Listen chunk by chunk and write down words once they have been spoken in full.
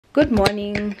Good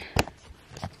morning.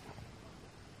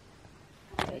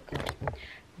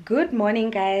 Good morning,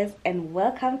 guys, and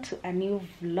welcome to a new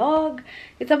vlog.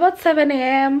 It's about 7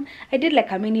 a.m. I did like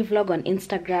a mini vlog on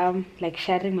Instagram, like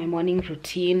sharing my morning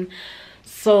routine.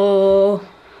 So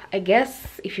I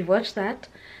guess if you watch that,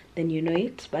 then you know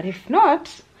it, but if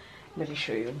not, let me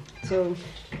show you. So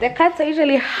the cats are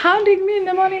usually hounding me in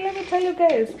the morning. Let me tell you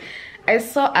guys, I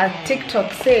saw a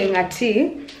TikTok saying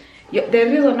the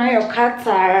reason why your cats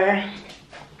are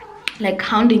like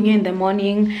hounding you in the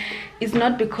morning is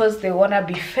not because they want to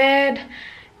be fed.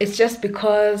 It's just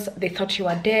because they thought you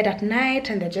were dead at night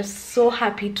and they're just so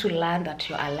happy to learn that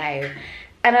you're alive.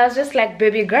 And I was just like,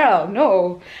 baby girl,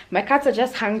 no, my cats are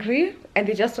just hungry and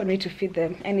they just want me to feed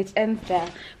them, and it ends there.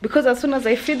 Because as soon as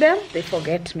I feed them, they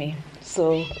forget me.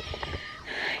 So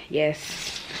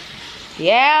yes,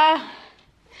 yeah,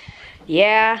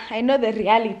 I know the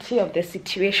reality of the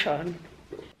situation.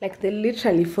 Like, they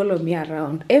literally follow me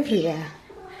around everywhere.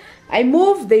 I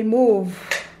move, they move.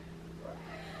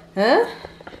 Huh?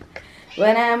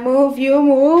 When I move, you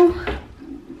move.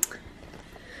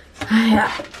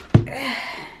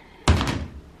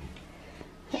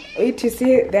 Wait to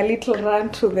see the little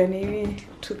run to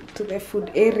the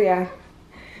food area.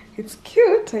 It's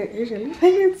cute. I usually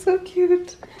find it so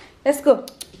cute. Let's go.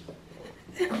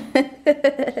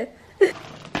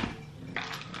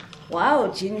 Wow,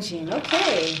 Jinjin.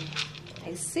 Okay,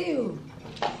 I see you.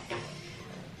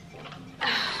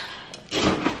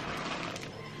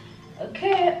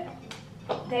 Okay,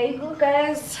 there you go,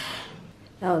 guys.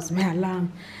 That was my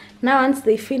alarm. Now once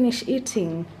they finish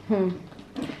eating,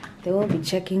 they won't be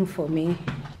checking for me.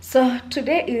 So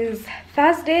today is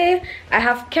Thursday. I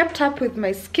have kept up with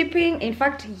my skipping. In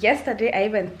fact, yesterday I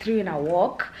even threw in a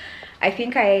walk. I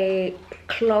think I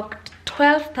clocked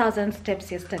 12,000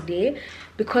 steps yesterday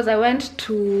because I went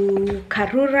to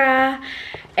Karura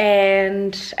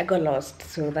and I got lost.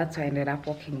 So that's why I ended up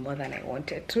walking more than I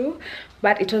wanted to.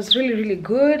 But it was really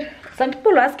good. Some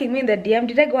people were asking me in the DM,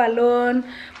 did I go alone?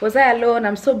 Was I alone?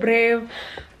 I'm so brave.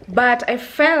 But I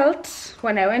felt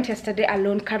when I went yesterday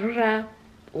alone, Karura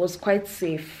was quite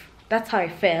safe. That's how I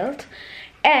felt.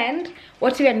 And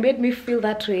what even made me feel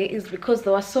that way is because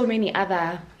there were so many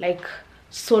other like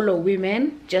solo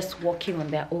women just walking on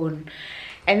their own.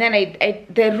 And then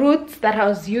the routes that I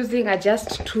was using are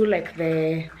just two like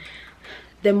the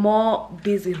more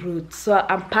busy routes. So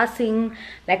I'm passing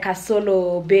like a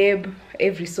solo babe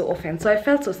every so often. So I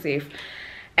felt so safe.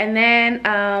 And then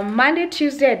Monday,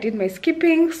 Tuesday I did my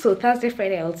skipping. So Thursday,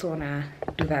 Friday I also wanna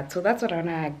do that. So that's what I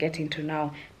wanna get into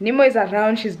now. Nemo is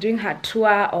around. She's doing her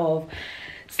tour of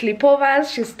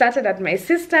sleepovers. She started at my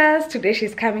sister's. Today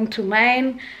she's coming to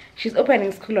mine. She's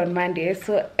opening school on Monday,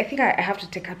 so I think I have to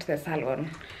take her to the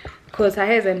salon because her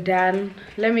hair isn't done.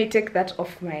 Let me take that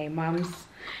off my mom's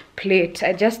plate.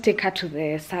 I just take her to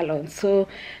the salon. So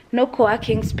no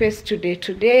co-working space today.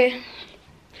 Today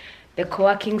the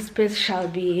co-working space shall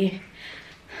be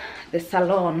the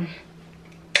salon.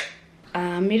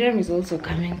 Miriam is also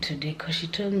coming today because she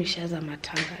told me she has a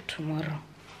matanga tomorrow.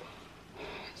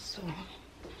 So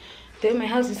though my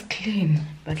house is clean,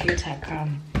 but later I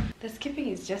come. The skipping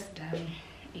is just done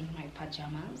in my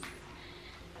pajamas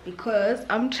because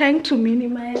I'm trying to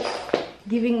minimize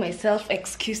giving myself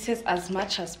excuses as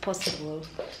much as possible,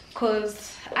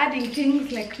 because adding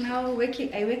things like now I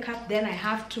wake up, then I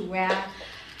have to wear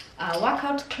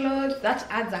workout clothes. That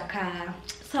adds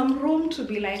some room to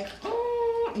be like,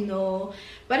 no.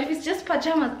 But if it's just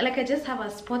pajamas, like I just have a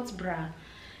sports bra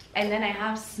and then I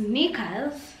have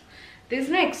sneakers, there's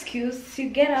no excuse. You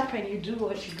get up and you do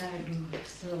what you gotta do.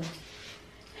 So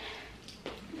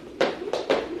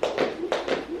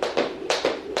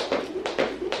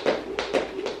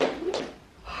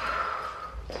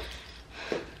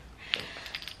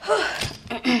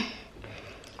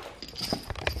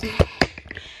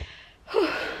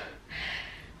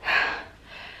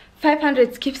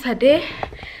 $500 skips a day,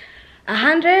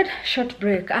 100 short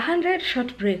break, 100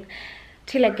 short break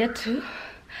till I get to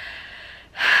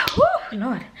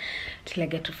Lord, till I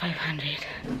get to 500.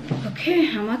 Okay,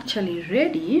 I'm actually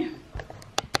ready.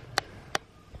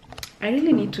 I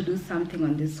really need to do something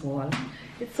on this wall.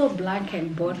 It's so blank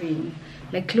and boring.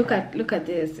 Like look at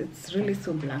this. It's really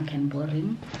so blank and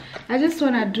boring. I just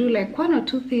want to do like one or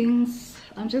two things.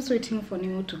 I'm just waiting for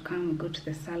Nemo to come and go to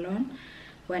the salon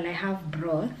while I have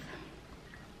broth.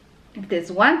 If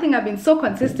there's one thing I've been so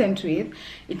consistent with,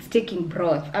 it's taking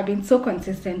broth. I've been so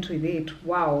consistent with it.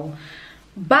 Wow.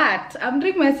 But I'm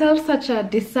doing myself such a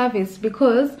disservice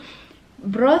because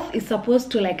broth is supposed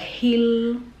to like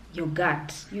heal your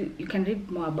gut. You can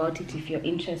read more about it if you're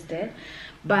interested.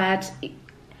 But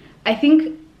I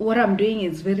think what I'm doing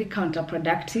is very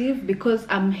counterproductive because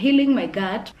I'm healing my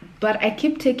gut, but I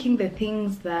keep taking the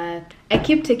things that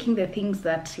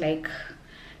like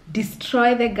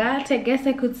destroy the gut, I guess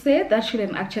I could say. That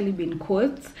shouldn't actually be in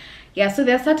quotes. Yeah, so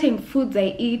there are certain foods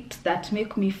I eat that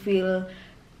make me feel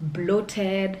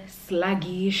bloated,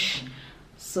 sluggish.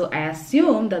 So I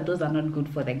assume that those are not good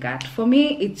for the gut. For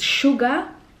me, it's sugar.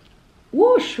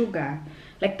 Whoa, sugar.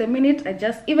 Like the minute I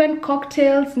just, even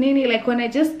cocktails, nini, like when I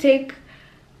just take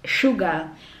sugar,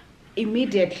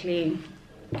 immediately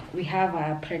we have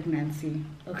a pregnancy,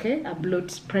 okay? A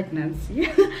bloat pregnancy.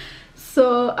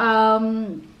 So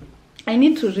I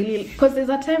need to really, because there's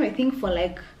a time I think for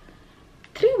like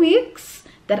 3 weeks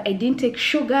that I didn't take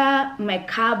sugar. My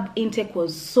carb intake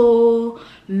was so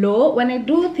low. When I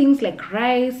do things like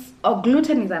rice, or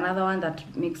gluten is another one that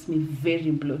makes me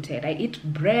very bloated. I eat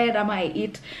bread, I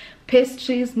eat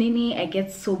pastries, nini, I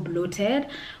get so bloated.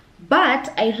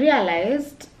 But I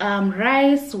realized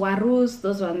rice, warus,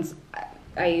 those ones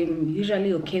I'm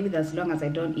usually okay with as long as I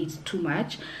don't eat too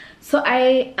much. So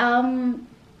I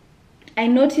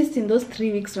noticed in those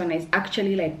 3 weeks when I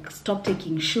actually like stopped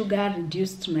taking sugar,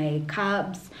 reduced my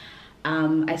carbs,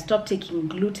 I stopped taking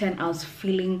gluten, I was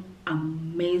feeling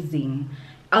amazing.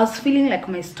 I was feeling like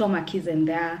my stomach isn't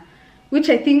there, which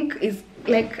I think is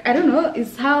like, I don't know,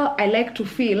 is how I like to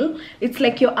feel. It's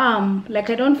like your arm, like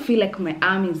I don't feel like my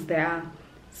arm is there.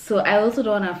 So I also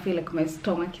don't want to feel like my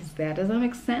stomach is there. Does that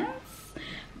make sense?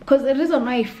 Because the reason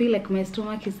why I feel like my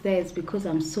stomach is there is because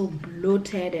I'm so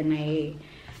bloated and I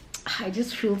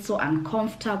just feel so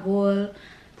uncomfortable.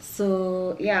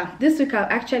 So yeah, this week I've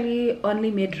actually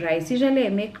only made rice. Usually I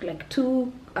make like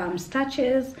 2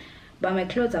 starches, but my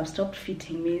clothes have stopped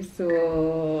fitting me.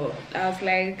 So I was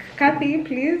like, Kathy,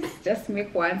 please just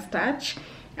make 1 starch.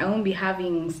 I won't be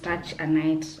having starch a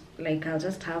night. Like I'll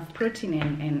just have protein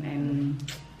and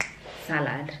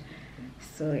salad.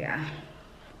 So yeah.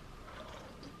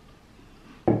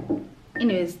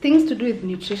 Anyways, things to do with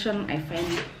nutrition I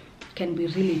find can be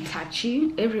really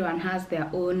touchy. Everyone has their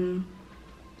own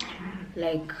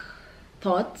like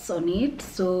thoughts on it.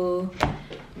 So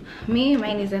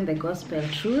mine isn't the gospel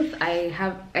truth.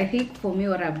 I think for me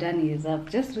what I've done is I've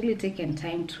just really taken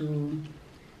time to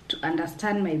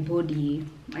understand my body,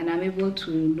 and I'm able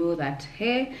to know that,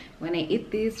 hey, when I eat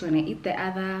this, when I eat the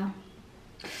other,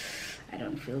 I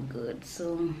don't feel good.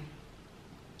 So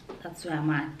that's where I'm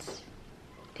at.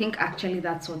 I think actually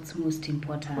that's what's most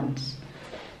important.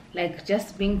 Like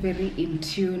just being very in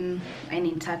tune and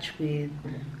in touch with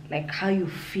like how you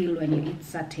feel when you eat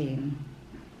certain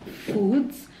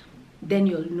foods, then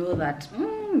you'll know that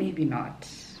maybe not.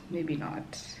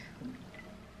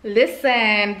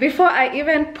 Listen, before I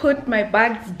even put my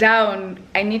bags down,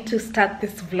 I need to start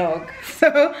this vlog.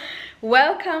 So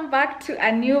welcome back to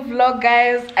a new vlog,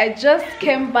 guys. I just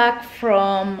came back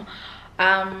from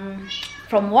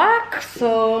work,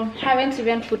 so haven't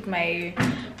even put my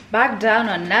bag down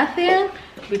or nothing,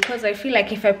 because I feel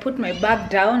like if I put my bag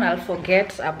down I'll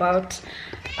forget about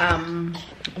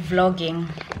vlogging.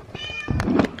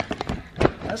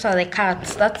 Those are the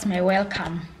cats. That's my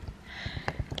welcome.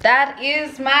 That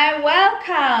is my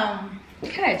welcome.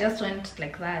 Okay, I just went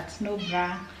like that, no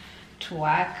bra, to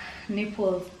work,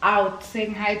 nipples out,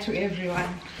 saying hi to everyone.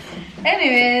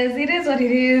 Anyways, it is what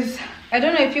it is. I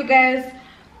don't know if you guys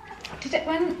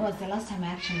when was the last time I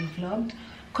actually vlogged,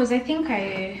 because I think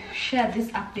I shared this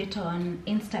update on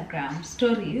Instagram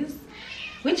stories,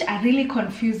 which are really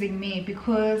confusing me,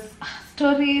 because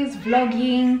stories,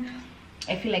 vlogging,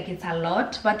 I feel like it's a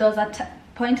lot. But there was a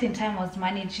point in time I was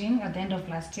managing at the end of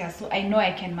last year, so I know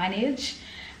I can manage.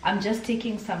 I'm just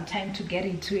taking some time to get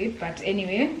into it. But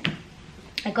anyway,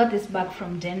 I got this bag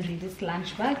from Denry, this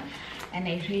lunch bag, and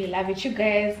I really love it. You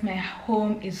guys, my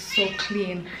home is so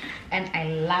clean, and I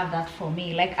love that for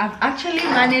me. Like I've actually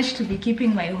managed to be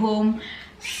keeping my home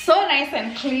so nice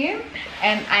and clean,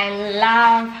 and I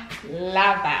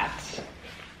love that.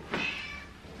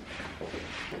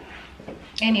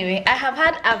 Anyway, I have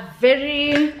had a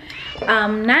very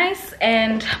nice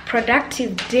and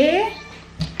productive day.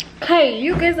 Okay,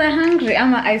 you guys are hungry.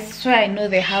 I swear I know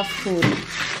they have food.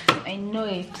 I know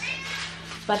it.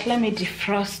 But let me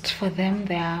defrost for them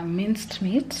their minced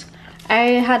meat.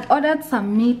 I had ordered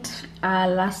some meat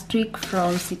last week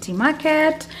from City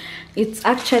Market. It's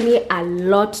actually a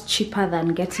lot cheaper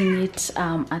than getting it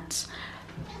at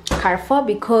Carrefour,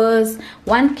 because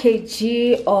 1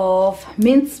 kg of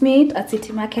minced meat at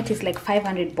City Market is like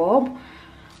 500 bob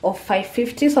or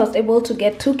 550. So I was able to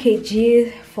get 2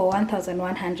 kg for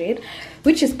 1,100,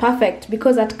 which is perfect,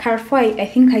 because at Carrefour I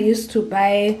think I used to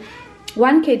buy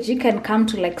 1 kg can come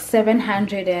to like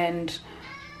 700 and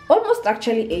almost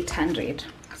actually 800.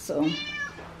 So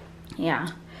yeah,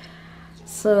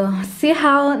 so see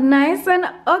how nice and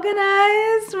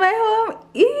organized my home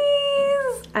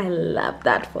is. I love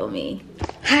that for me.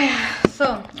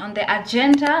 So on the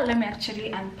agenda, let me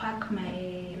actually unpack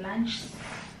my lunch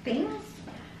things.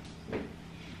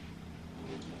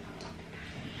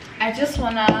 I just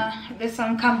wanna, there's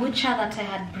some kombucha that I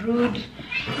had brewed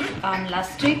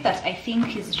last week that I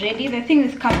think is ready. The thing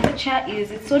with kombucha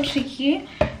is it's so tricky.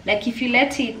 Like if you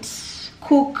let it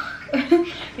cook,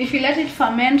 if you let it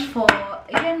ferment for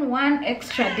even one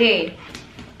extra day,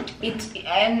 it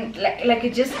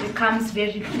just becomes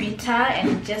very bitter and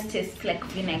it just tastes like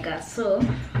vinegar. So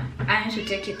I need to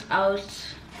take it out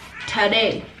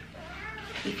today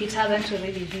if it hasn't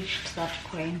already reached that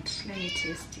point. Let me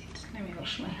taste it. Let me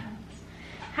wash my hands.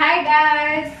 Hi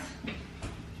guys.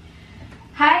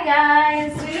 Hi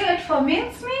guys. Will you eat for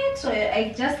mincemeat, or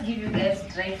I just give you guys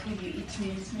dry food? You eat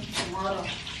mincemeat tomorrow.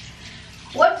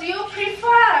 What do you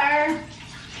prefer?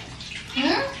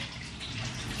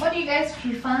 What do you guys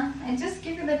prefer? I just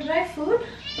give you the dry food?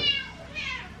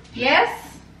 Yes?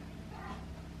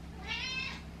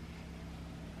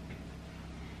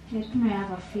 I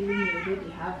have a feeling you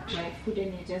already have dry food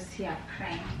and you're just here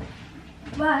crying.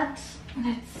 But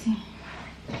let's see.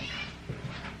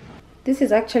 This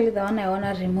is actually the one I want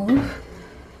to remove,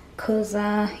 because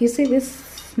you see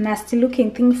this nasty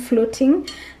looking thing floating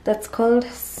that's called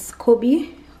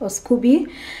SCOBY or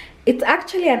Scooby. It's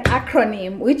actually an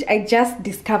acronym which I just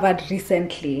discovered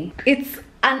recently. It's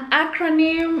an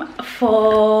acronym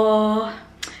for,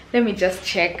 let me just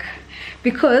check,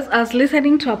 because I was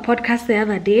listening to a podcast the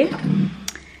other day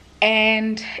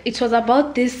and it was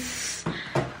about this.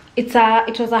 It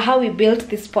was a how we built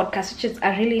this podcast, which is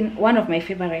a really one of my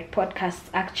favorite podcasts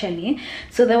actually.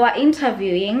 So they were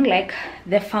interviewing like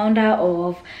the founder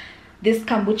of this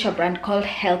kombucha brand called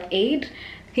Health Aid.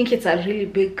 I think it's a really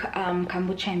big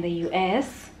kombucha in the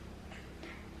US.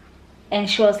 And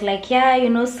she was like, yeah, you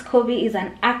know, SCOBY is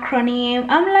an acronym.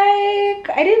 I'm like,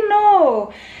 I didn't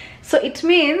know. So it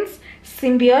means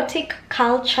symbiotic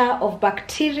culture of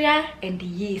bacteria and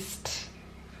yeast.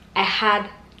 I had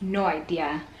no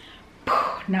idea.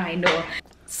 Now I know.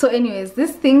 So anyways,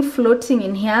 this thing floating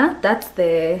in here, that's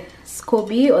the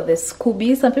SCOBY or the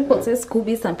Scooby. Some people say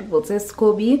Scooby, some people say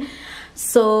SCOBY.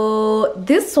 So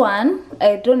this one,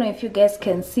 I don't know if you guys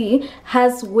can see,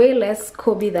 has way less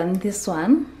SCOBY than this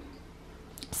one.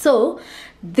 So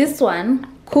this one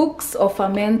cooks or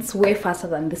ferments way faster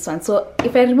than this one. So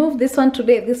if I remove this one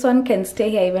today, this one can stay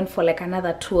here even for like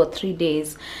another 2 or 3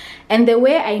 days. And the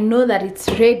way I know that it's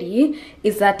ready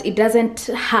is that it doesn't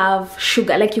have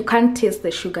sugar, like you can't taste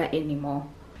the sugar anymore.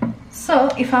 So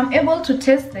if I'm able to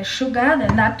taste the sugar,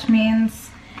 then that means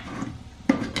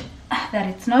that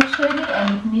it's not ready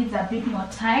and it needs a bit more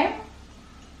time.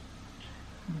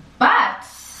 But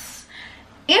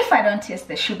if I don't taste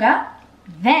the sugar,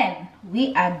 then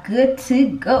we are good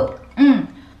to go.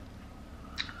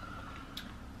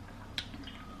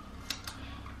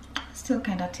 Still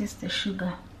kind of taste the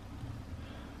sugar.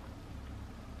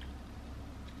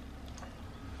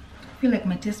 I feel like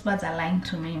my taste buds are lying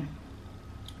to me.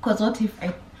 Because what if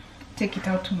I take it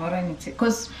out tomorrow and it's,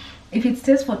 because if it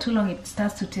stays for too long, it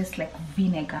starts to taste like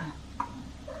vinegar.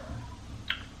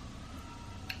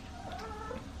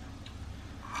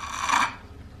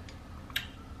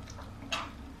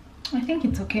 I think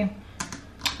it's okay.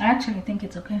 I actually think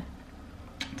it's okay.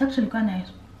 It's actually quite nice.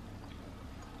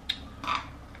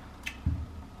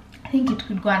 I think it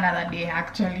could go another day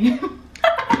actually.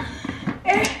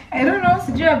 I don't know,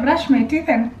 should I brush my teeth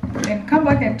and come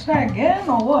back and try again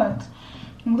or what?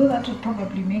 Although that would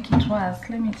probably make it worse.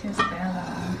 Let me taste the other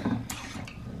one.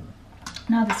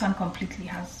 Now this one completely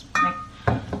has a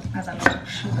lot of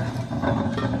sugar.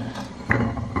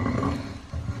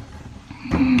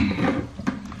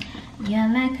 Yeah,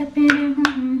 like a baby.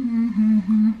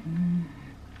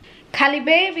 Callie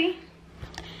baby.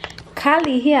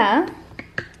 Callie here.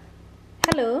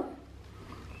 Hello.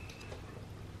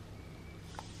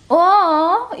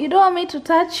 Oh, you don't want me to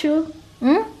touch you?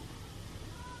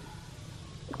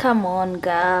 Come on,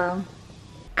 girl.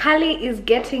 Callie is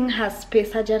getting her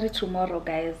space surgery tomorrow,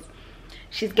 guys.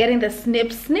 She's getting the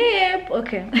snip.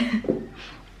 Okay.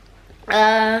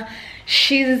 I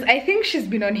think she's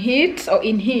been on heat or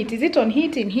in heat. Is it on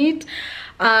heat, in heat?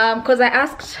 Because I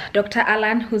asked Dr.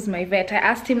 Alan, who's my vet, I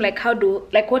asked him like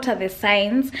what are the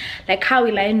signs? Like how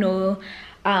will I know?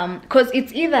 Because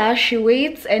it's either she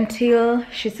waits until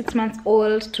she's 6 months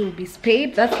old to be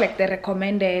spayed, that's like the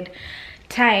recommended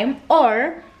time,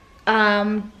 or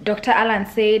Dr. Alan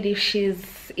said if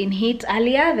she's in heat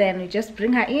earlier, then we just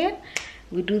bring her in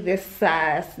we do this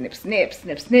snip, snip,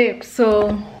 snip, snip.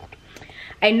 So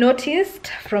I noticed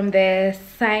from the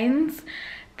signs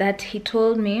that he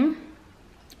told me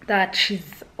that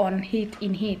she's on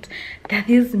heat, that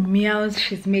these meows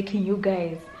she's making, you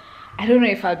guys, I don't know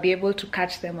if I'll be able to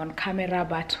catch them on camera,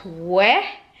 but where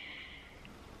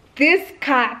this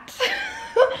cat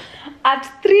at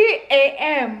 3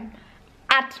 a.m.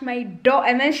 at my door,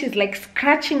 and then she's like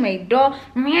scratching my door,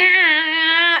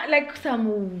 meow, like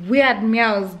some weird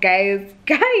meows, guys.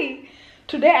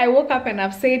 Today I woke up and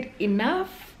I've said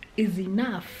enough is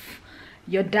enough.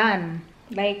 You're done,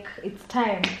 like it's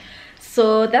time.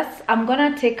 So that's, I'm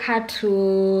gonna take her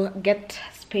to get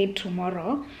spayed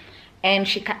tomorrow, and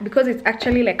she can't, because it's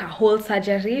actually like a whole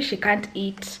surgery, she can't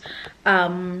eat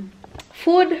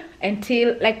food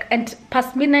until like, and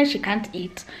past midnight she can't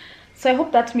eat. So I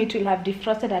hope that meat will have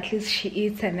defrosted, at least she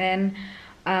eats, and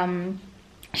then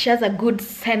she has a good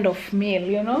send off meal,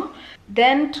 you know.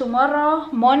 Then tomorrow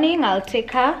morning I'll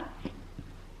take her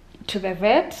to the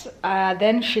vet,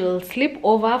 then she'll sleep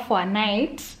over for a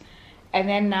night, and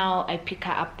then now I pick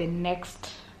her up the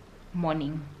next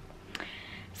morning.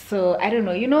 So I don't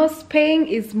know, you know, spaying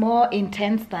is more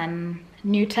intense than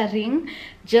neutering,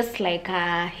 just like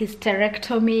a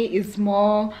hysterectomy is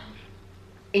more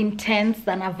intense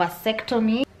than a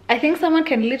vasectomy. I think someone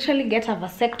can literally get a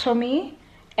vasectomy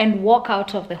and walk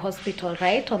out of the hospital,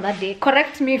 right, on that day.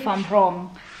 Correct me if I'm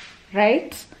wrong,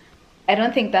 right? I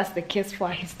don't think that's the case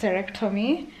for a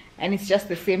hysterectomy, and it's just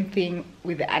the same thing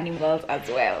with the animals as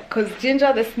well, because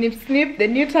Ginger, the snip snip, the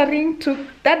neutering took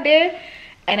that day,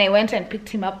 and I went and picked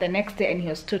him up the next day and he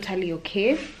was totally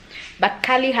okay. But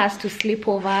Kali has to sleep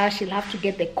over, she'll have to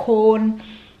get the cone,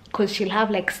 because she'll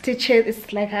have like stitches.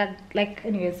 It's like a, like,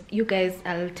 anyways, you guys,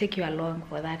 I'll take you along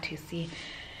for that, you see.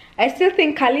 I still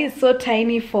think Kali is so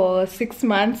tiny for 6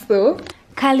 months though.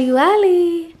 Kali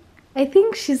Wali, I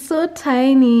think she's so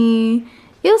tiny.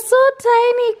 You're so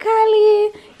tiny,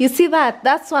 Kali. You see that?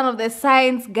 That's one of the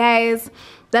signs, guys,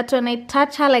 that when I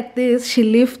touch her like this, she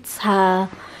lifts her,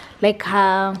 like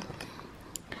her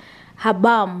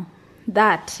bum.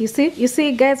 That, you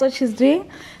see guys, what she's doing?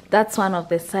 That's one of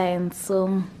the signs.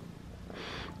 So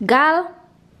girl,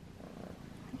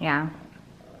 yeah,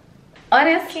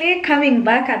 honestly, coming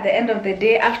back at the end of the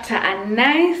day after a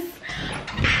nice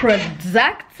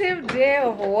productive day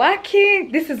of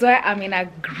working, this is why I'm in a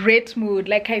great mood.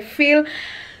 Like, I feel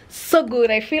so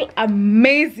good, I feel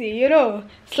amazing, you know.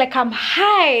 It's like I'm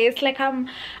high, it's like I'm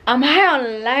high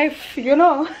on life, you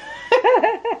know.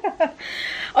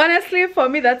 Honestly, for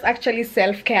me, that's actually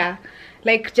self-care.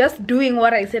 Like, just doing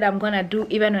what I said I'm gonna do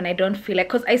even when I don't feel like,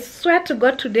 because I swear to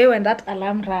God, today when that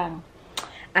alarm rang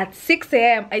at 6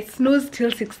 a.m. I snoozed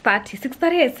till 6:30.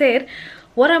 6:30 I said,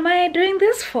 what am I doing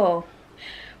this for?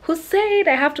 Who said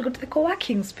I have to go to the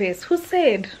co-working space? Who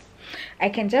said I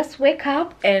can just wake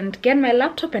up and get my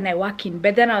laptop and I work in?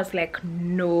 But then I was like,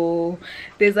 no,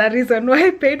 there's a reason why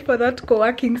I paid for that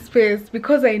co-working space,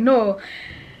 because I know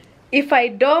if I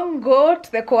don't go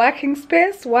to the co-working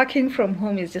space, working from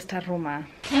home is just a rumor.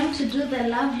 Time to do the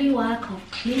lovely work of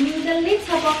cleaning the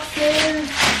litter boxes.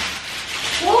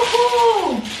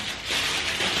 Woohoo!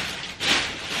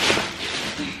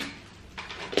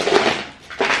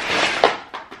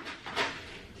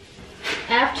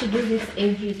 I have to do this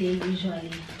every day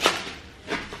usually.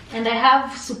 And I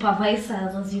have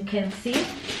supervisors, as you can see,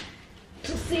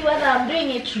 to see whether I'm doing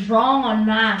it wrong or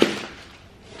not.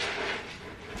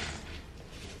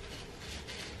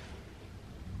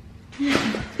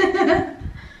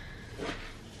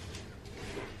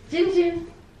 Jin Jin.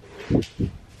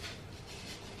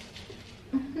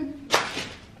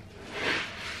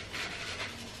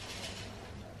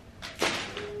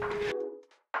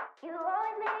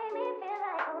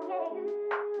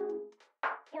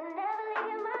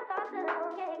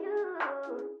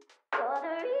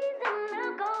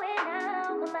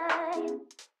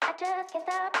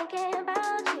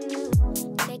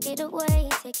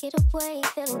 Take it away,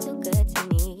 feeling too good to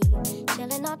me.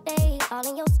 Chilling all day, all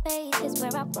in your space is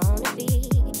where I wanna be.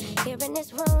 Here in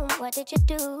this room, what did you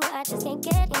do? I just can't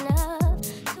get enough.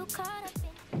 Too caught up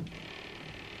in...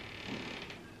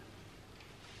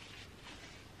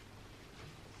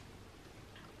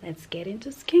 Let's get into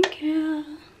skincare.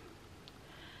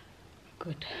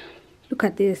 Good. Look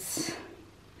at this.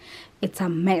 It's a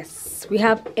mess. We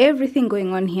have everything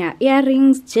going on here.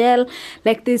 Earrings, gel,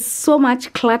 like there's so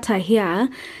much clutter here.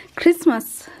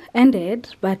 Christmas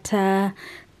ended, but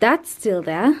that's still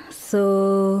there.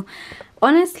 So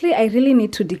honestly, I really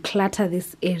need to declutter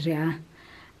this area.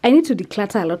 I need to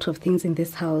declutter a lot of things in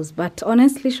this house, but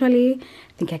honestly, surely,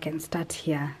 I think I can start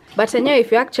here. But I know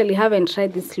if you actually haven't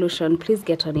tried this lotion, please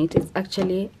get on it. It's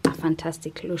actually a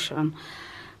fantastic lotion.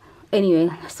 Anyway,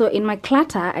 so in my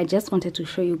clutter, I just wanted to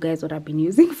show you guys what I've been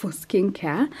using for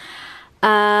skincare.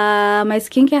 My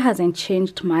skincare hasn't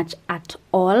changed much at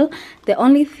all. The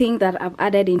only thing that I've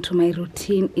added into my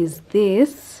routine is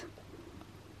this.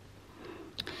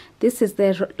 This is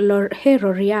the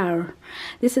L'Oreal.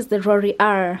 This is the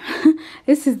L'Oreal.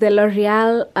 This is the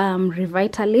L'Oreal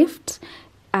Revitalift.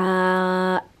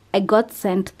 I got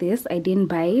sent this. I didn't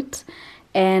buy it.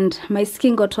 And my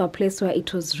skin got to a place where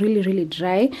it was really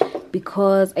dry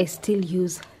because I still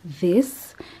use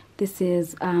this. This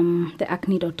is the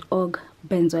acne.org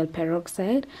benzoyl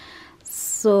peroxide.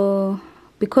 So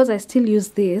because I still use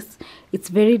this, it's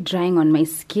very drying on my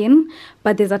skin.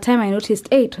 But there's a time I noticed,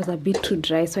 hey, it was a bit too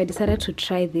dry. So I decided to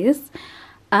try this.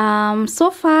 So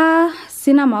far,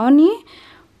 sina maoni.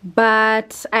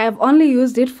 But I have only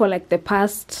used it for like the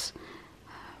past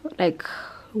like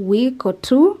week or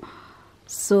two.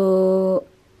 So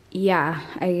yeah,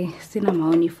 I sina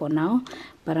maoni for now.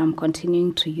 But I'm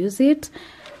continuing to use it.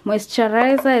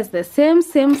 Moisturizer is the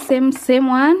same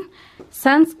one.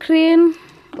 Sunscreen,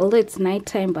 although it's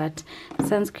nighttime, but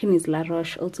sunscreen is La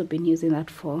Roche. Also been using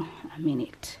that for a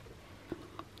minute.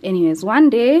 Anyways, one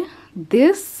day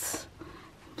this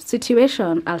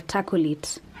situation, I'll tackle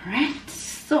it. Alright,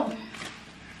 so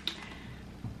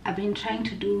I've been trying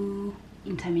to do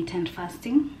intermittent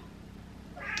fasting.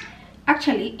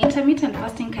 Actually, intermittent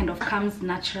fasting kind of comes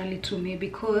naturally to me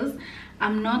because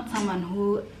I'm not someone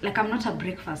who, like, I'm not a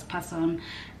breakfast person,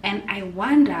 and I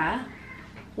wonder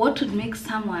what would make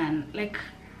someone, like,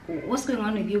 what's going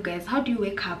on with you guys? How do you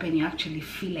wake up and you actually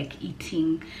feel like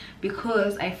eating?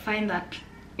 Because I find that,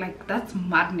 like, that's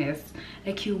madness.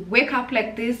 Like, you wake up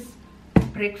like this,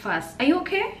 breakfast, are you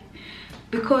okay?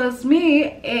 Because me,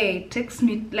 it takes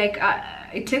me like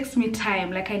it takes me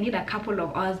time. Like, I need a couple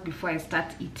of hours before I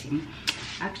start eating.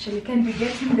 Actually, can be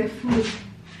getting the food.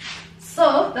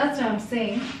 So that's what I'm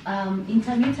saying.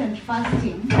 Intermittent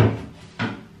fasting,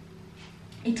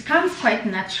 it comes quite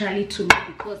naturally to me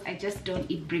because I just don't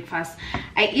eat breakfast.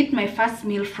 I eat my first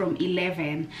meal from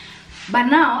 11. But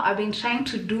now I've been trying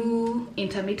to do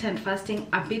intermittent fasting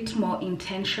a bit more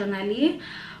intentionally,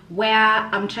 where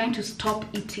I'm trying to stop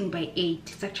eating by 8.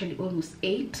 It's actually almost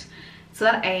 8, so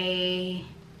that I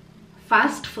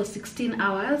fast for 16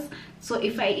 hours. So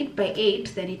if I eat by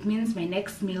 8, then it means my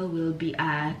next meal will be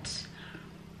at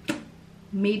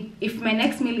if my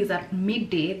next meal is at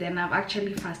midday, then I've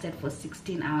actually fasted for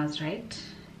 16 hours, right?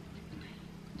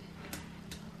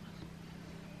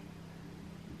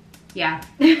 Yeah.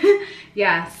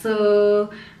 Yeah,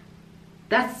 so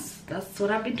that's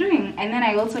what I've been doing. And then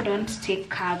I also don't take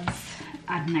carbs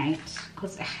at night,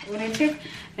 because when I take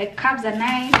like carbs at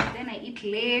night, then I eat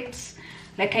late.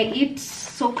 Like, I eat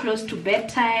so close to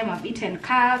bedtime, I've eaten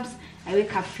carbs, I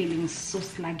wake up feeling so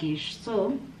sluggish.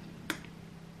 So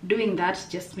doing that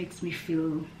just makes me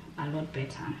feel a lot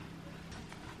better.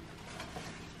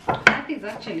 That is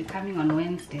actually coming on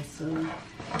Wednesday, so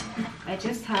I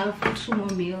just have 2 more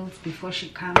meals before she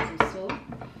comes or so.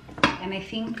 And I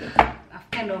think I've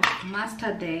kind of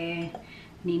mastered the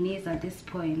ninis at this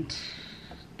point.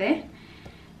 The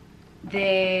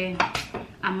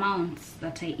amounts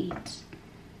that I eat.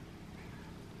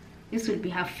 This will be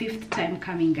her 5th time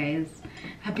coming, guys.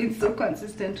 I've been so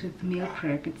consistent with meal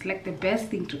prep. It's like the best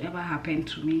thing to ever happen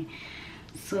to me.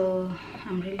 So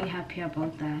I'm really happy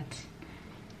about that.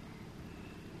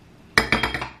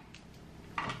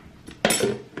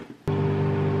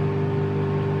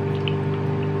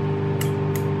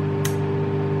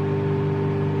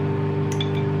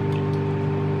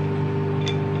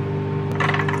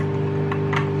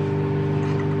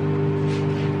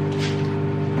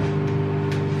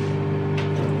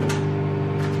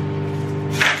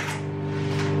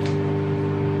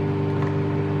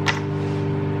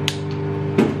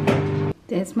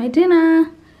 There's my dinner,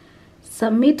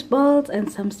 some meatballs and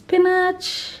some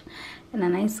spinach, and a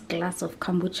nice glass of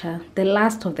kombucha, the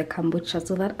last of the kombucha,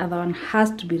 so that other one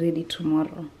has to be ready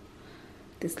tomorrow.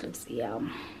 This looks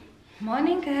yum.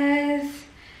 Morning, guys.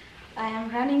 I am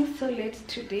running so late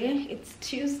today. It's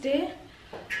Tuesday.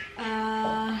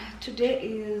 Today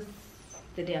is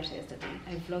the day after yesterday.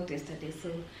 I vlogged yesterday,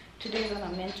 so today is when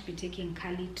I'm meant to be taking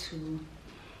Kali to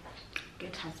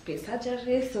get her space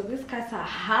surgery. So these guys are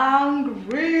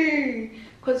hungry,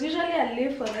 because usually I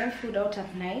leave for them food out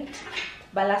at night,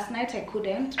 but last night I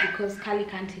couldn't because Kali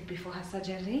can't eat before her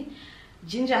surgery.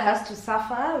 Ginger has to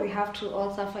suffer. We have to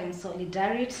all suffer in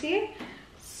solidarity.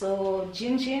 So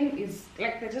Jinjin is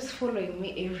like, they're just following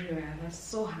me everywhere. They're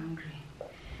so hungry.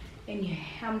 Anyway,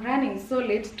 I'm running so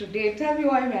late today. Tell me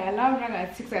why my alarm rang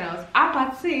at 6 and I was up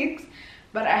at 6,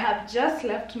 but I have just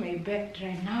left my bed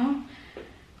right now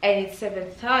and it's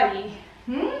 7:30.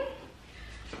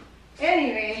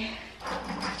 Anyway,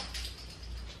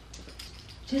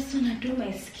 just wanna do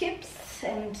my skips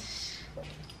and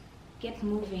get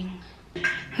moving.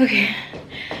 Okay,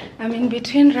 I'm in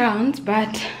between rounds,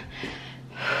 but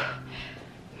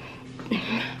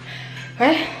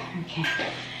okay.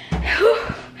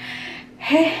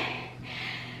 Hey,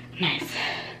 nice.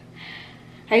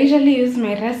 I usually use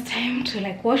my rest time to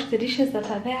like wash the dishes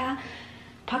that are there,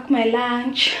 pack my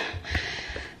lunch.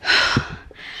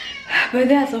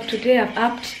 But as of today, I've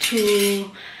upped to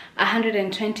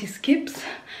 120 skips.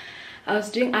 I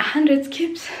was doing 100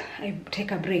 skips, I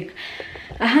take a break.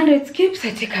 100 skips,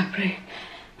 I take a break.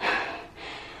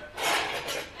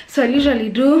 So I usually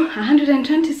do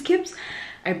 120 skips.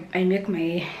 I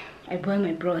boil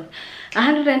my broth.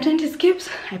 120 skips,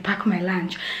 I pack my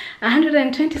lunch.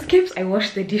 120 skips, I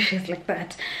wash the dishes, like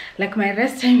that. Like my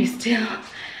rest time is still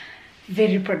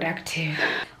very productive.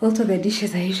 Also the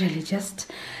dishes are usually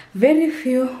just very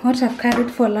few. What I've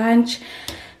carried for lunch,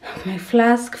 my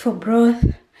flask for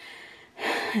broth,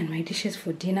 and my dishes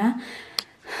for dinner.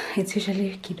 It's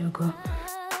usually kidogo.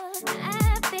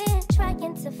 I've been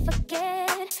trying to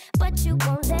forget, but you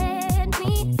won't let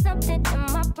me. Something in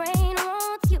my brain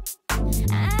wants you.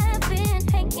 I've been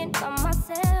hanging by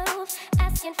myself,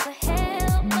 asking for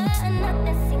help, but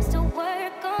nothing seems to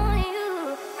work on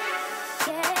you.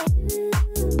 Yeah,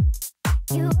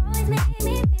 you always make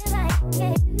me feel like,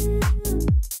 yeah,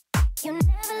 you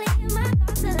never leave my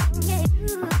thoughts alone, yeah,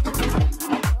 you're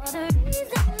the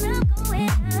reason I'm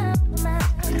going out my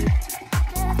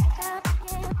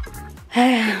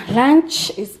Lunch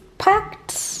is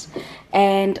packed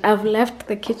and I've left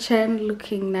the kitchen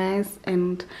looking nice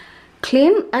and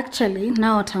clean. Actually,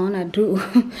 now what I want to do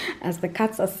as the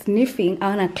cats are sniffing,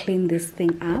 I want to clean this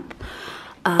thing up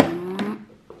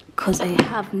because I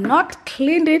have not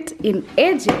cleaned it in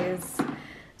ages,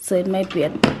 so it might be a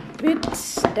bit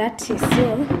dirty.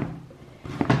 So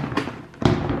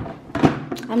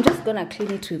I'm just gonna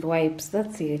clean it with wipes.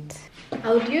 That's it.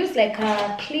 I would use like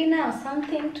a cleaner or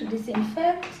something to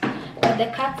disinfect, but the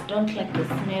cats don't like the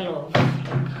smell of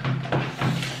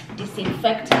like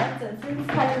disinfectant. And since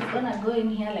cat is gonna go in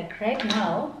here like right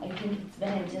now, I think it's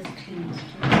better just clean it.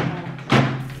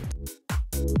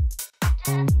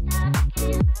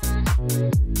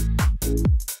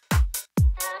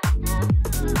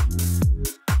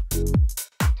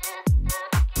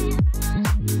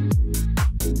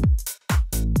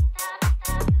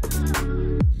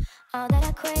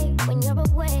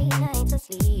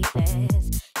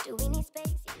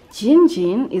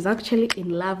 Jinjin is actually in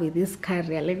love with this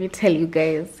carrier. Let me tell you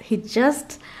guys, he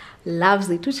just loves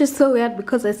it, which is so weird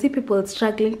because I see people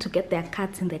struggling to get their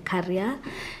cats in the carrier.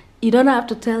 You don't have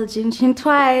to tell Jinjin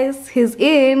twice, he's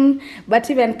in.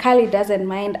 But even Kali doesn't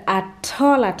mind at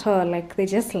all. Like, they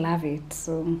just love it.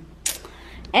 So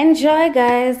enjoy,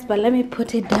 guys. But let me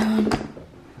put it down.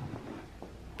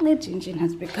 The Jinjin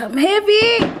has become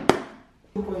heavy.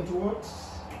 2.2 watts.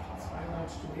 Let's find out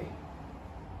today.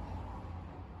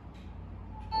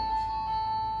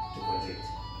 2.8.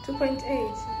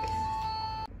 2.8.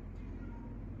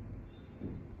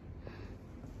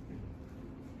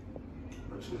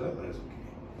 But she's otherwise okay.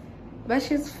 But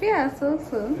she's fierce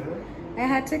also. Yeah. I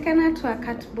had taken her to a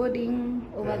cat boarding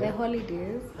over the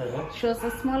holidays. She was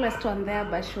the smallest one there,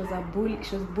 but she was a bully.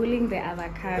 She was bullying the other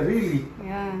cats. Really?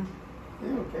 Yeah.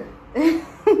 Yeah, okay.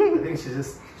 I think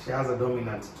she has a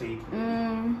dominant trait.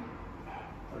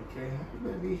 Okay,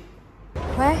 maybe.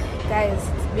 Well, guys,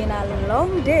 it's been a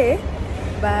long day,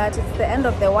 but it's the end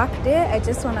of the work day. I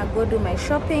just want to go do my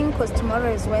shopping because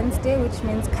tomorrow is Wednesday, which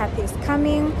means Kathy is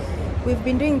coming. We've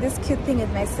been doing this cute thing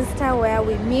with my sister where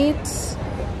we meet,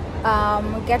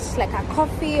 get like a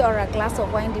coffee or a glass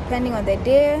of wine depending on the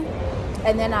day,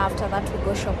 and then after that we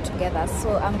go shop together.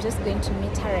 So I'm just going to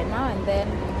meet her right now and then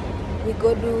we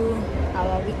go do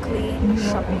our weekly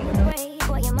shopping.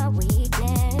 Boy, you're my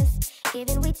weakness.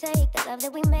 Giving we take, the love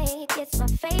that we make, it's my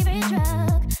favorite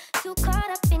drug. Too caught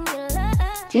up in your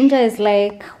love. Ginger is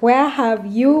like, where have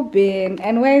you been?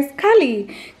 And where is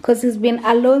Kali? Because he's been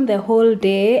alone the whole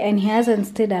day and he hasn't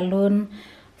stayed alone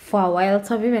for a while.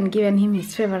 So I've even given him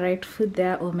his favorite food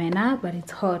there, omena, but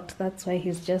it's hot. That's why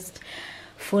he's just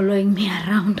following me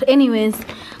around. Anyways,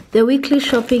 the weekly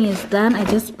shopping is done. I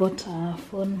just bought a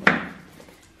phone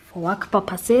for work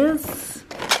purposes.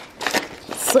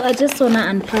 So I just want to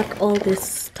unpack all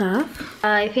this stuff.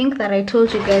 I think that I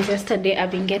told you guys yesterday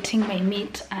I've been getting my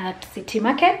meat at City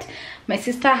Market. My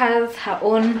sister has her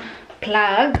own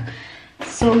plug,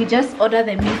 so we just order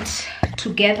the meat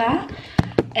together,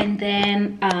 and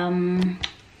then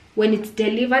when it's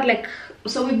delivered, like,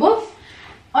 so we both,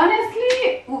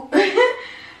 honestly,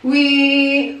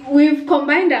 we've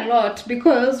combined a lot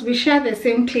because we share the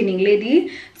same cleaning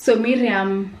lady. So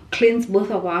Miriam cleans both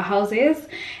of our houses,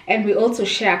 and we also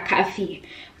share Kathy.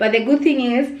 But the good thing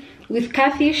is with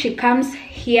Kathy, she comes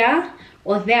here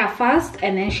or there first,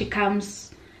 and then she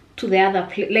comes to the other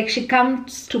place. Like, she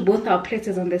comes to both our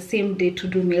places on the same day to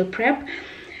do meal prep.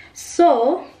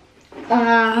 So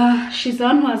she's the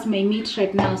one who has my meat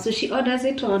right now, so she orders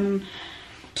it on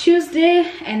Tuesday,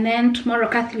 and then tomorrow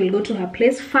Kathy will go to her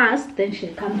place first, then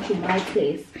she'll come to my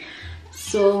place.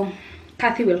 So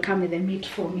Kathy will come with the meat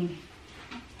for me.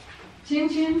 Jin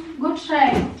Jin, go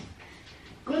try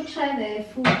the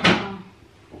food now.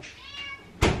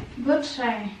 Go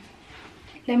try.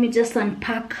 Let me just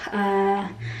unpack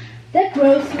the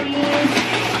groceries.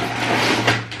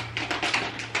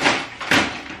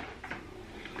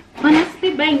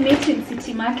 Honestly, buying meat in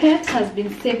City Market has been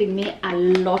saving me a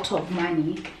lot of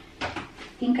money. I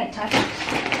think I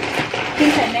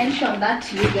mentioned that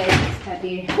to you guys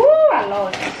yesterday. Woo, a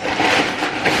lot.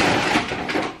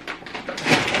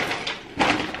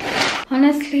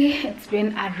 Honestly, it's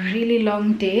been a really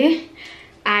long day.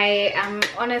 I'm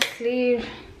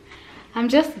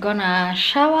just gonna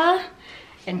shower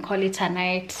and call it a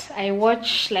night. I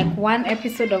watched like one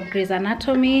episode of Grey's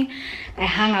Anatomy. I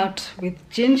hang out with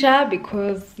Ginger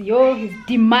because he's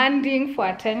demanding for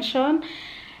attention,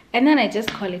 and then I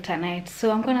just call it a night.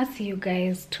 So I'm gonna see you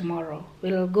guys tomorrow.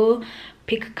 We'll go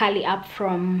pick Kali up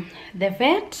from the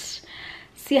vet,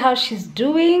 see how she's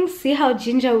doing, see how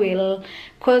Ginger will,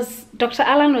 because Dr.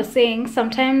 Alan was saying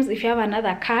sometimes if you have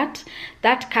another cat,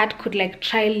 that cat could like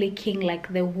try licking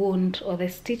like the wound or the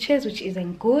stitches, which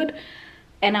isn't good.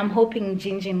 And I'm hoping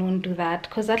Ginger won't do that,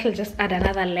 because that will just add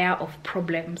another layer of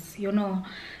problems, you know.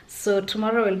 So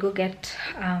tomorrow we'll go get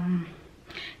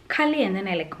Kali, and then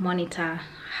I like monitor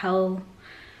how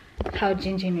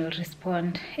Ginger will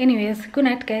respond. Anyways, good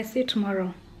night guys, see you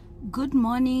tomorrow. Good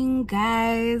morning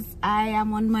guys, I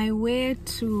am on my way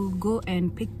to go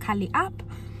and pick Kali up.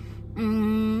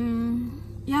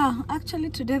 Yeah, actually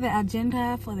today the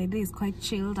agenda for the day is quite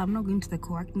chilled. I'm not going to the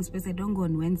co-working space. I don't go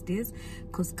on Wednesdays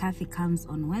because Kathy comes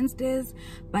on Wednesdays,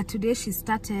 but today she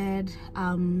started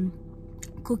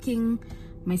cooking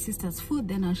my sister's food.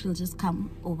 Then now she'll just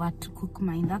come over to cook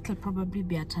mine. That'll probably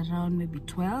be at around maybe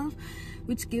 12,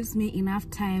 which gives me enough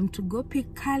time to go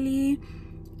pick Kali.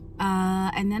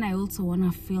 And then I also want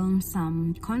to film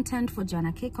some content for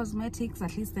Joanna K Cosmetics.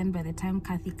 At least then by the time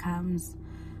Kathy comes,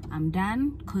 I'm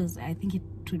done, because I think it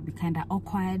would be kind of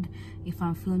awkward if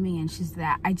I'm filming and she's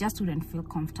there. I just wouldn't feel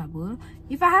comfortable.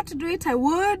 If I had to do it, I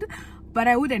would, but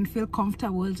I wouldn't feel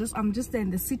comfortable. I'm just there in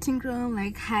the sitting room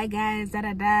like, hi guys, da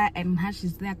da da, and her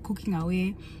she's there cooking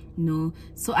away. No.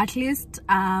 So at least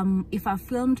if I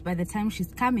filmed by the time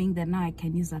she's coming, then now I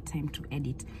can use that time to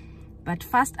edit. But the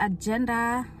first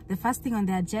thing on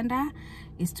the agenda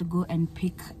is to go and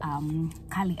pick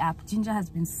Kali up. Ginger has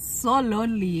been so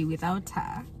lonely without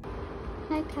her.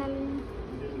 Hi Kali.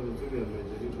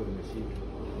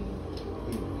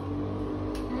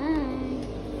 Hi.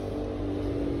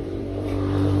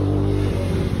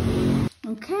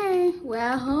 Okay,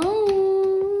 we're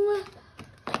home.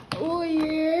 Oh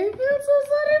yeah, I feel so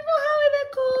sorry for her with the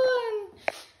corn.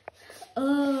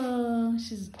 Oh,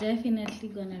 she's definitely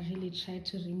gonna really try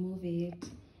to remove it,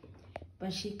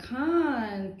 but she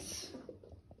can't.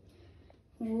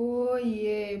 Oh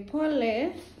yeah,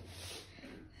 Pole.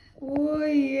 Oh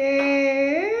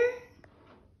yeah.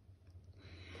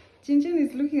 Jinjin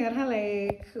is looking at her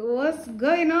like, what's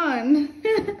going on?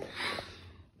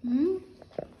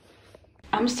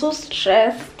 I'm so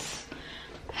stressed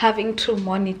having to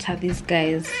monitor these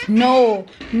guys. No.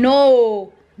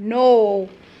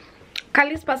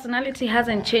 Kali's personality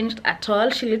hasn't changed at all.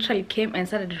 She literally came and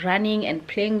started running and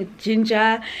playing with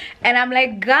Ginger, and I'm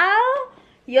like, girl,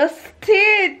 your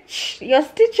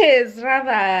stitches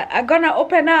rather are gonna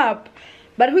open up.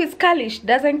 But who is Kali? She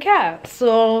doesn't care.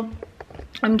 So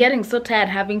I'm getting so tired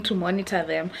having to monitor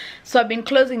them. So I've been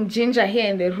closing Ginger here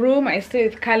in the room. I stay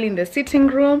with Kali in the sitting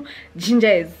room.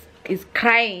 Ginger is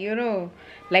crying, you know,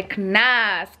 like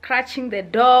nah, scratching the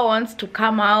door, wants to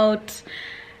come out.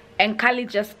 And Kali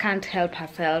just can't help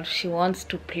herself. She wants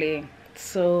to play.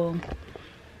 So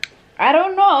I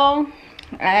don't know.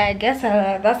 I guess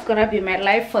that's gonna be my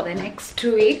life for the next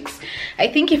 2 weeks. I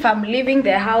think if I'm leaving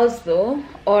the house though,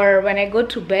 or when I go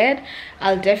to bed,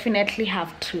 I'll definitely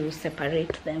have to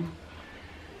separate them.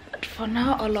 But for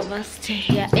now, all of us stay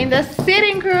here in the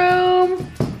sitting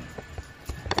room.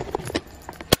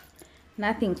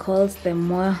 Nothing calls them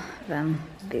more than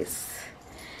this.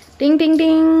 Ding ding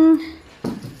ding.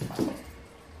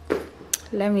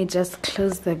 Let me just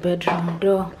close the bedroom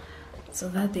door so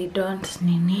that they don't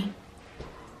nini.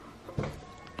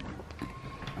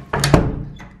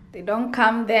 They don't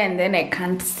come there and then I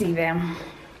can't see them.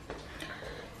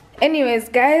 Anyways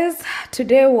guys,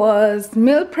 today was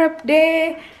meal prep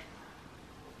day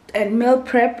and meal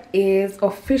prep is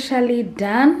officially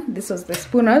done. This was the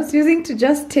spoon I was using to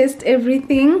just taste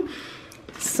everything.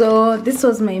 So this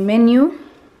was my menu.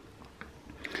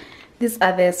 These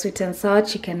are the sweet and sour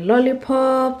chicken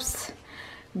lollipops.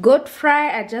 Goat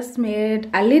fry, I just made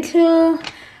a little.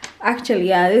 Actually,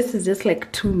 yeah, this is just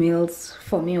like 2 meals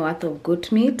for me worth of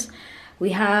goat meat. We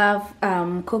have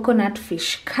coconut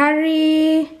fish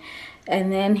curry,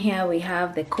 and then here we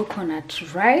have the coconut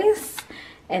rice,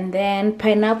 and then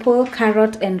pineapple,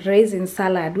 carrot, and raisin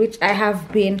salad, which I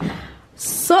have been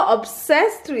so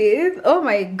obsessed with. Oh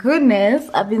my goodness,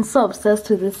 I've been so obsessed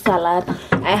with this salad.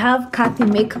 I have Kathy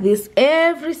make this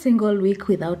every single week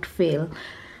without fail.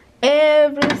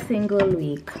 Every single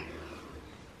week.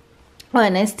 Oh,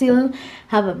 and I still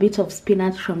have a bit of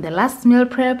spinach from the last meal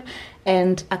prep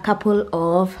and a couple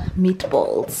of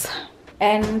meatballs.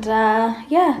 And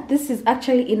yeah, this is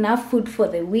actually enough food for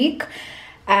the week.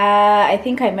 I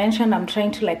think I mentioned I'm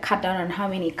trying to like cut down on how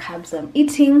many carbs I'm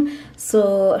eating.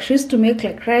 So she used to make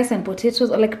like rice and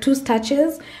potatoes, or like 2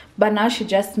 starches, but now she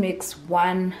just makes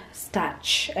 1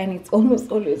 starch and it's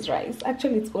almost always rice.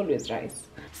 Actually, it's always rice.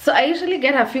 So I usually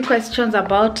get a few questions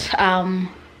about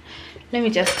let me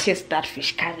just taste that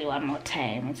fish curry one more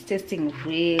time. It's tasting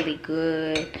really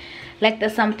good. Like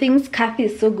there's some things Kathy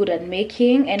is so good at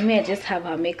making, and me, I just have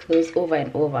her make those over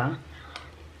and over.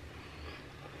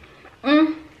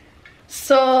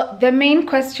 So the main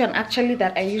question actually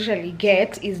that I usually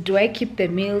get is, do I keep the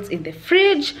meals in the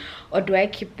fridge or do I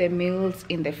keep the meals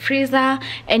in the freezer?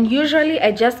 And usually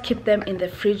I just keep them in the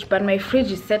fridge, but my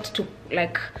fridge is set to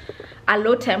like a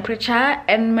low temperature,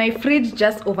 and my fridge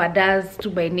just overdoes to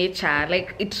by nature.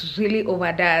 Like it really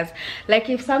overdoes. Like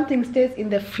if something stays in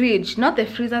the fridge, not the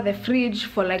freezer, the fridge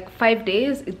for like 5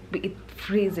 days, it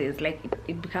freezes, like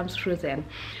it becomes frozen.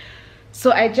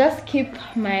 So I just keep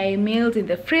my meals in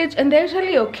the fridge and they're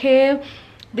usually okay.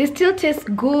 They still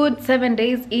taste good 7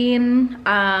 days in.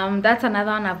 That's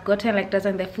another one I've gotten, like,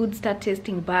 doesn't the food start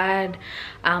tasting bad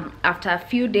after a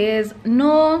few days?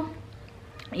 No,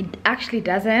 it actually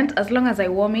doesn't. As long as I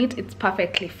warm it, it's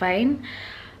perfectly fine.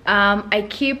 I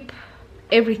keep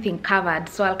everything covered,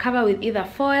 so I'll cover with either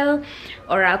foil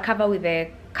or I'll cover with the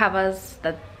covers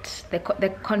that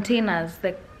the containers,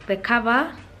 the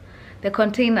cover, the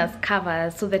containers cover,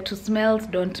 so the 2 smells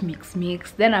don't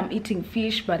mix. Then I'm eating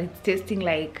fish but it's tasting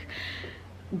like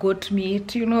goat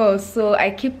meat, you know. So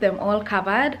I keep them all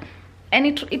covered, and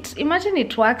it imagine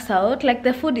it works out. Like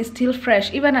the food is still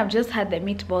fresh. Even I've just had the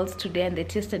meatballs today and they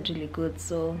tasted really good.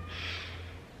 So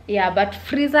yeah, but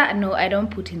freezer, no, I don't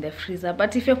put in the freezer.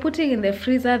 But if you're putting in the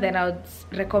freezer, then I would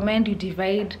recommend you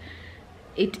divide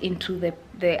it into the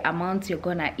amounts you're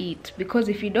gonna eat, because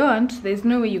if you don't, there's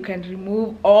no way you can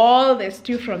remove all the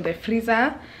stew from the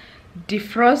freezer,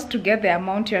 defrost to get the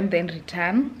amount you want, then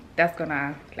return. That's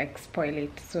gonna like spoil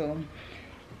it. So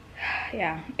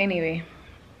yeah, anyway,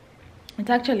 it's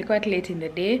actually quite late in the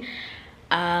day.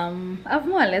 I've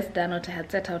more or less done what I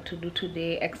had set out to do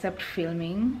today, except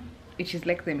filming, which is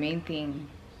like the main thing.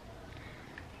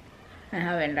 I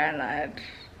haven't done that.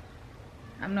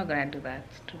 I'm not gonna do that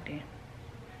today.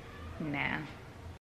 Nah.